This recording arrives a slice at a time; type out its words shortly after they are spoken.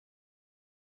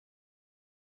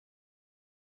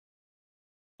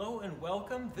Hello and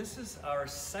welcome. This is our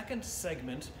second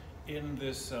segment in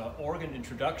this organ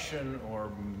introduction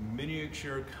or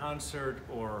miniature concert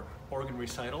or organ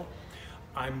recital.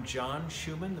 I'm John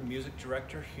Schuman, the music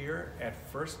director here at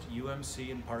First UMC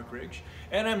in Park Ridge,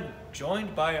 and I'm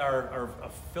joined by our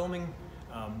filming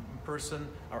person,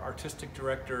 our artistic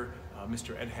director,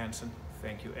 Mr. Ed Hansen.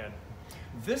 Thank you, Ed.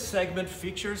 This segment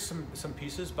features some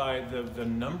pieces by the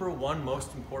 #1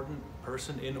 most important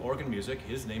person in organ music.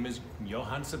 His name is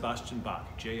Johann Sebastian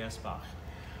Bach, J.S. Bach.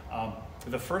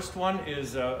 The first one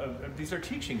is, these are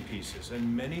teaching pieces,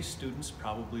 and many students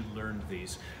probably learned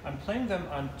these. I'm playing them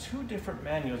on 2 different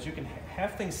manuals. You can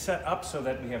have things set up so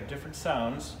that we have different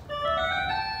sounds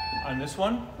on this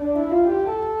one.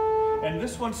 And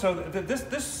this one, so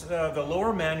the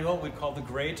lower manual, we call the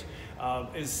great,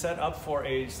 is set up for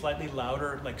a slightly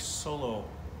louder, like solo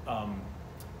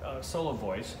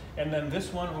voice. And then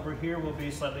this one over here will be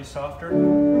slightly softer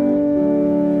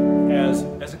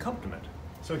as accompaniment.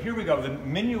 So here we go, the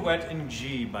Minuet in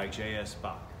G by J.S.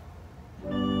 Bach.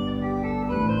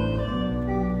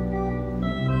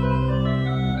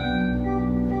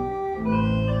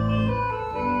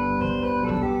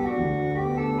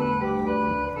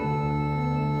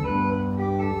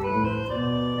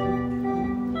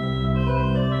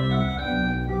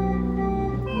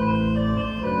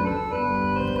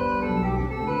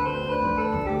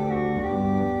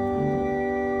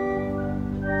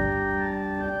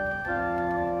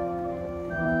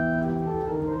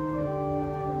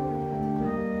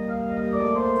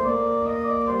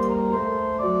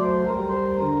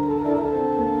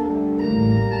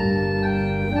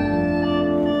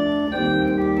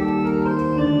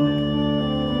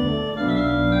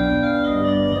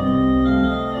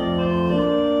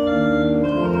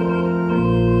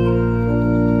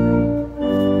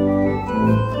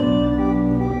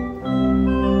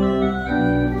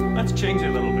 Change it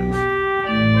a little bit.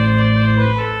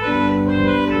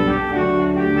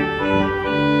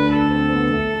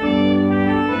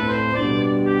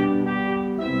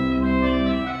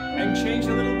 And change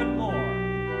a little bit more.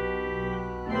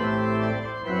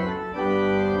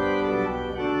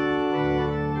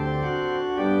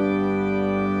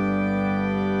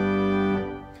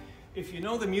 If you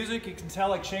know the music, you can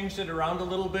tell I changed it around a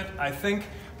little bit. I think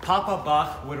Papa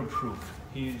Bach would approve.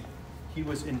 He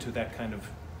was into that kind of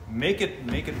make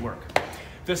it work.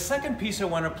 The second piece I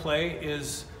want to play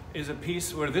is a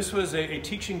piece where this was a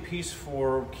teaching piece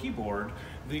for keyboard.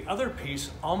 The other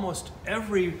piece, almost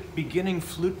every beginning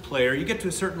flute player, you get to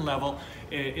a certain level,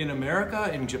 in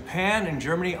America, in Japan, in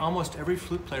Germany, almost every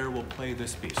flute player will play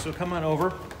this piece. So come on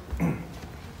over.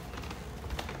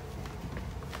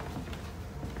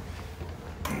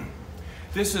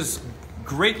 This is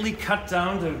greatly cut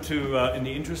down to in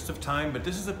the interest of time, but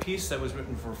this is a piece that was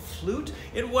written for flute.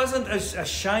 It wasn't a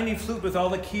shiny flute with all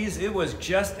the keys. It was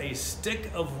just a stick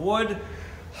of wood,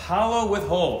 hollow with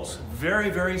holes. Very,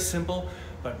 very simple,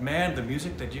 but man, the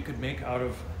music that you could make out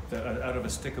of a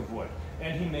stick of wood.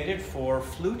 And he made it for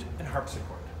flute and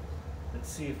harpsichord. Let's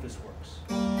see if this works.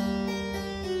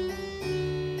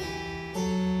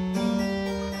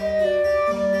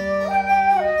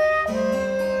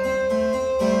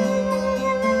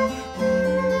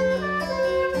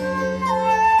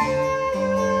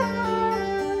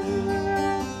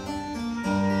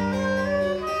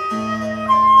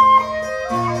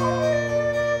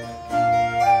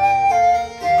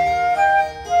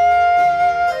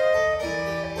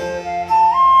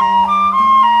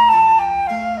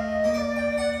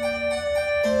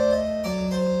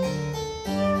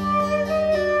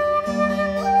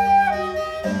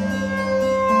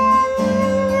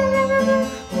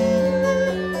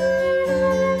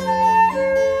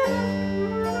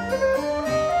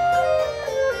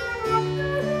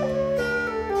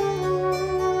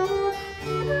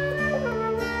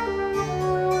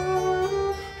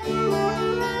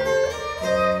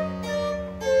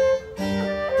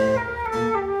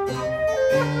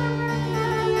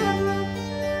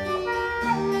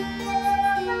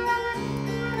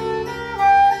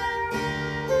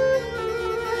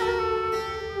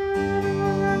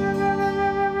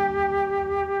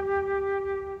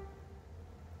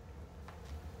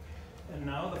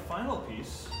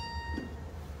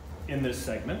 In this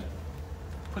segment,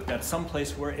 put that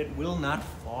someplace where it will not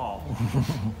fall.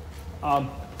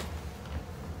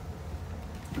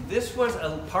 This was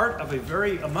a part of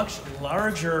a much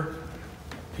larger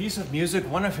piece of music.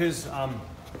 One of his,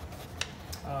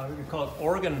 we call it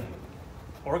organ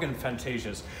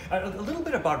fantasias. A little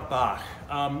bit about Bach.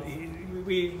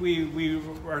 We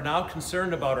are now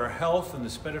concerned about our health and the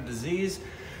spread of disease.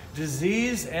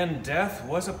 Disease and death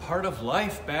was a part of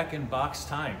life back in Bach's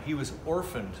time. He was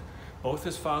orphaned, both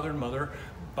his father and mother,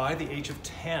 by the age of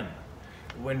 10,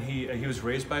 when he was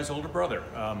raised by his older brother.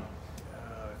 I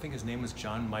think his name was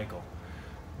John Michael.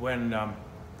 When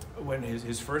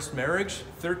his first marriage,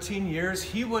 13 years,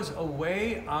 he was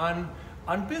away on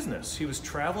business. He was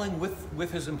traveling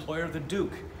with his employer, the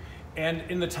Duke. And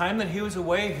in the time that he was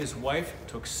away, his wife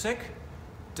took sick,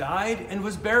 died, and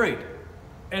was buried.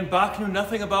 And Bach knew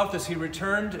nothing about this. He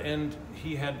returned and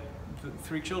he had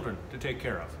 3 children to take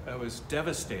care of. It was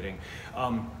devastating.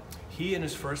 He and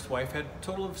his first wife had a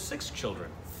total of 6 children.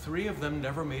 3 of them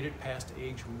never made it past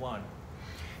age 1.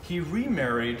 He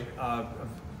remarried a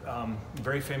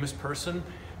very famous person,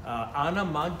 Anna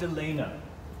Magdalena,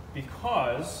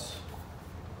 because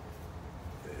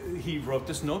he wrote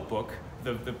this notebook.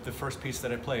 The first piece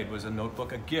that I played was a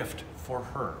notebook, a gift for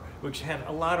her, which had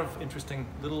a lot of interesting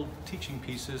little teaching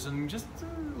pieces and just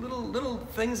little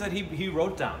things that he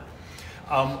wrote down.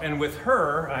 And with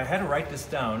her, I had to write this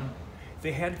down,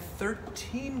 they had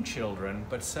 13 children,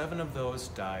 but 7 of those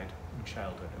died in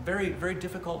childhood. A very, very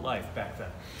difficult life back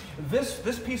then.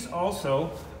 This piece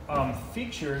also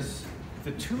features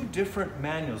the 2 different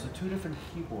manuals, the 2 different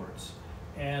keyboards.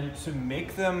 And to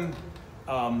make them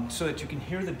so that you can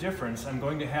hear the difference, I'm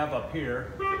going to have up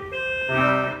here,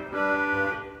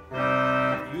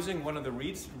 using one of the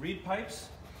reed pipes,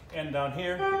 and down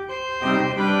here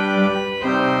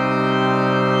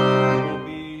will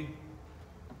be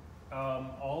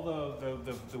all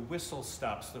the whistle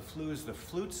stops, the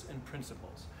flutes and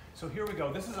principals. So here we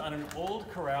go. This is on an old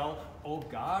chorale, O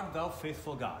God, Thou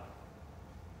Faithful God.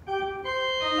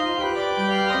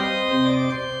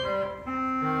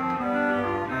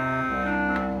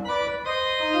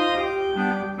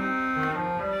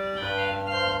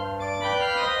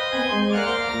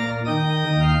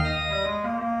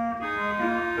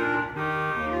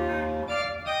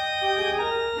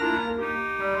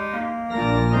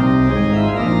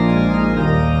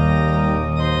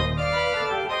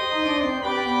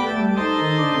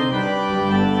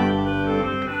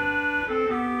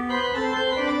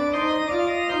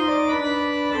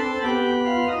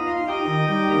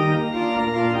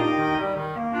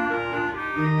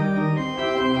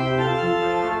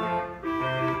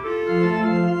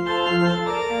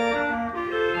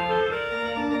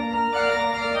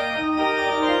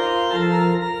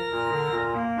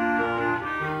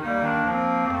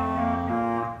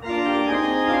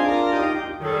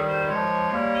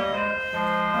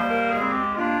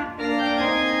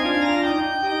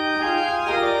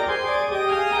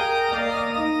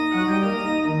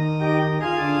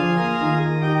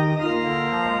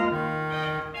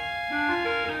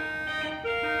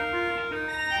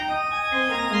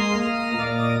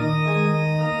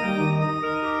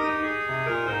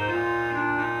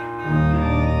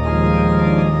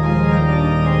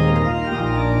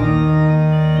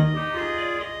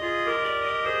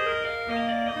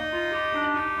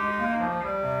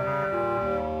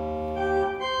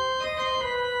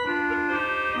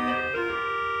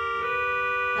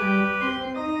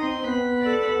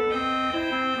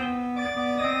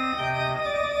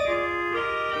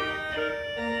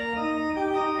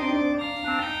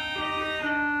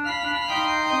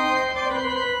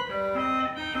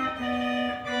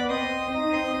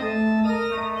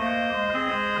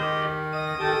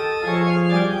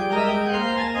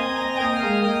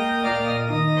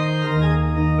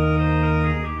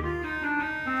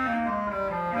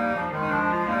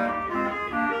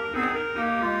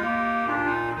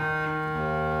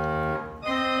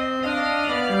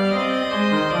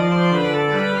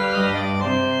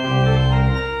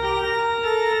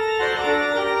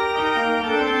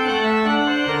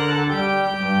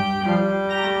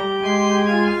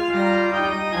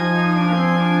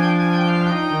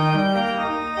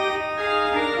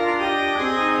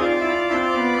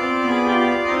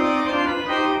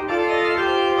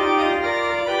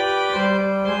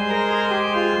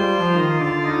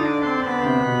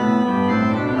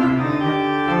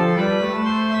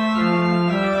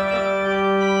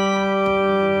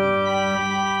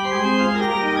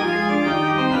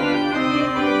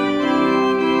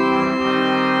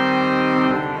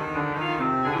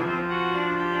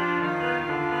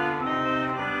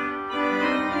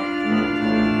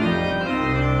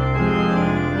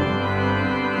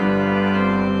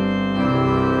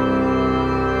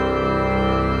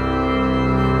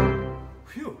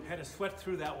 Sweat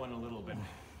through that one a little bit.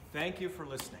 Thank you for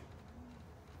listening.